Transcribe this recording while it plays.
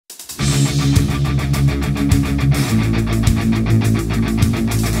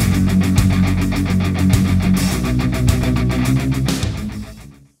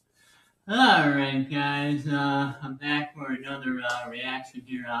another reaction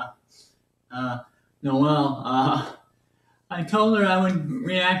here. Noelle. I told her I would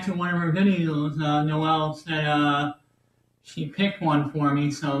react to one of her videos. Noelle said she picked one for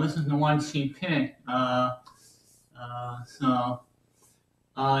me, so this is the one she picked.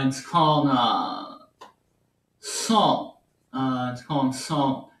 It's called Salt. It's called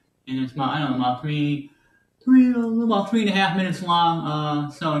Salt, and it's about, I don't know, about 3.5 minutes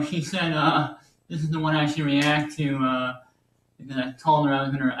long. So she said this is the one I should react to. Because I told her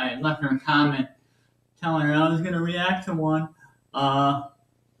I left her a comment telling her I was gonna react to one.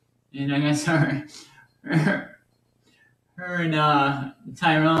 And I guess her and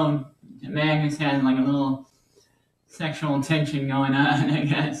Tyrone Magnus had like a little sexual tension going on, I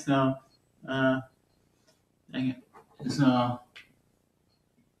guess. So,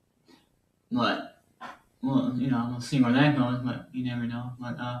 but well, we'll see where that goes. But you never know.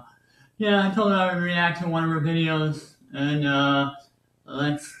 But yeah, I told her I would react to one of her videos, and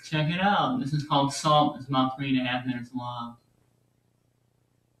let's check it out. This is called Salt. It's about 3.5 minutes long.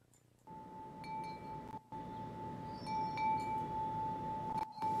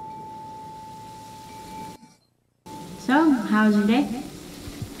 So, how was your day?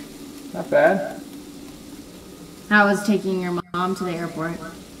 Not bad. How was taking your mom to the airport?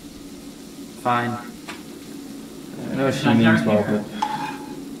 Fine. I know she means well, but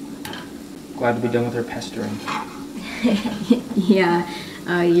glad to be done with her pestering. Yeah,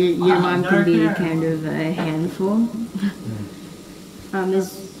 your mom can be kind of a handful.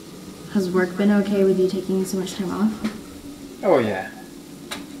 Has work been okay with you taking so much time off? Oh yeah.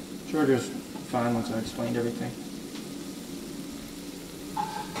 Georgia's fine once I explained everything.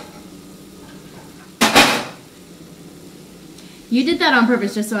 You did that on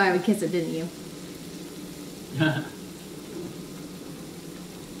purpose just so I would kiss it, didn't you?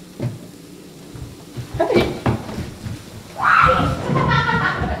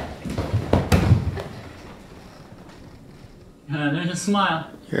 There's a smile.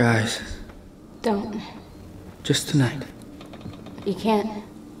 Your eyes. Don't. Just tonight. You can't.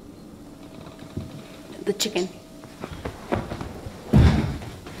 The chicken.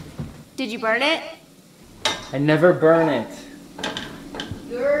 Did you burn it? I never burn it.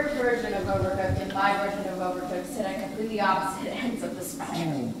 Your version of overcooked and my version of overcooked sit on completely opposite ends of the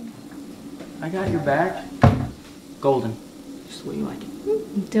spectrum. I got your back. Golden. Just the way you like it.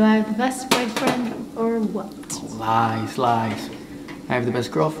 Do I have the best boyfriend or what? Oh, lies, lies. I have the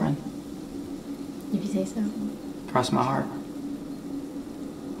best girlfriend. If you say so. Cross my heart.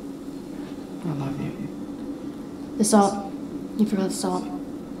 I love you. The salt. You forgot the salt.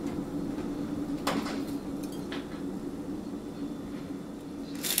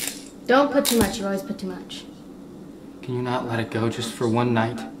 Don't put too much. You always put too much. Can you not let it go just for one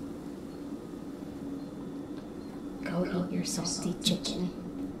night? Go eat your salty chicken.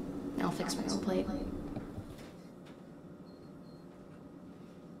 I'll fix my own plate.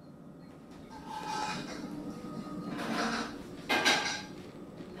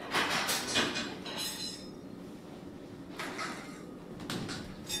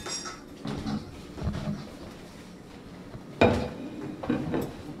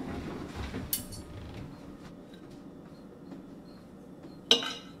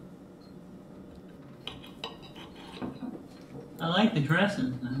 I like the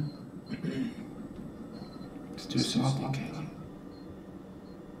dresses, man. It's too salty, Caleb.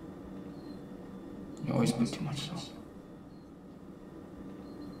 You always put too much salt.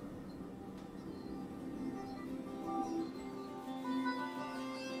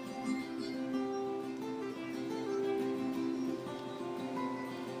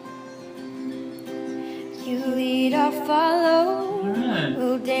 You lead, I'll follow. Alright.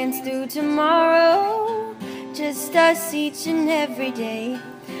 We'll dance through tomorrow. Just us each and every day.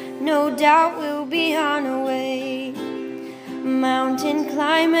 No doubt we'll be on our way. Mountain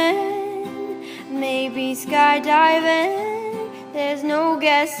climbing, maybe skydiving. There's no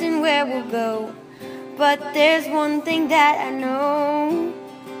guessing where we'll go. But there's one thing that I know.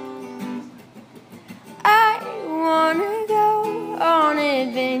 I wanna go on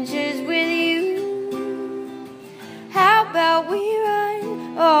adventures with you. How about we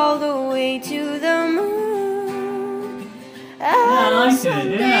run all the way to the moon? I like some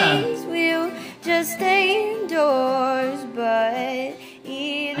it, yeah. days we'll just stay indoors, but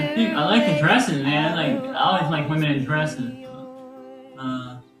either I like the dresses, man. I always like women in dresses.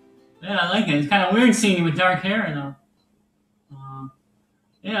 Yeah, I like it. It's kind of weird seeing you with dark hair, though.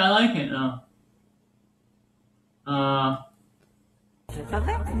 Yeah, I like it, though.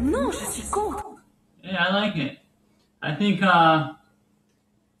 Yeah, I like it. I think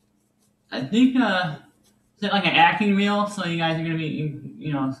is it like an acting reel? So you guys are gonna be,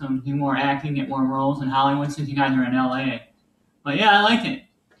 you know, do more acting, get more roles in Hollywood since you guys are in LA. But yeah, I liked it.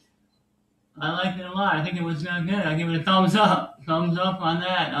 I liked it a lot. I think it was good. I give it a thumbs up. Thumbs up on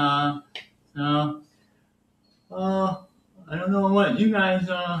that. So, I don't know what you guys.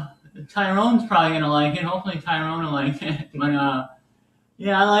 Tyrone's probably gonna like it. Hopefully, Tyrone will like it. But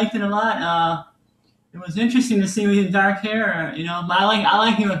yeah, I liked it a lot. It was interesting to see with his dark hair. You know, but I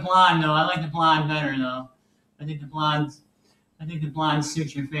like him with blonde though. I like the blonde better though. I think the blonde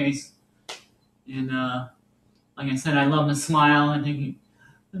suits your face. And like I said, I love the smile. I think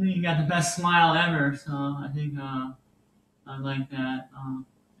you got the best smile ever. So I think I like that.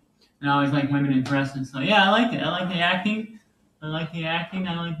 And I always like women in dresses. So yeah, I liked it. I like the acting. I like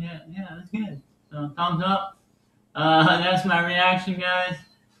that. Yeah, that's good. So thumbs up. That's my reaction, guys.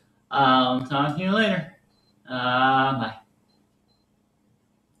 I'll talk to you later. Bye.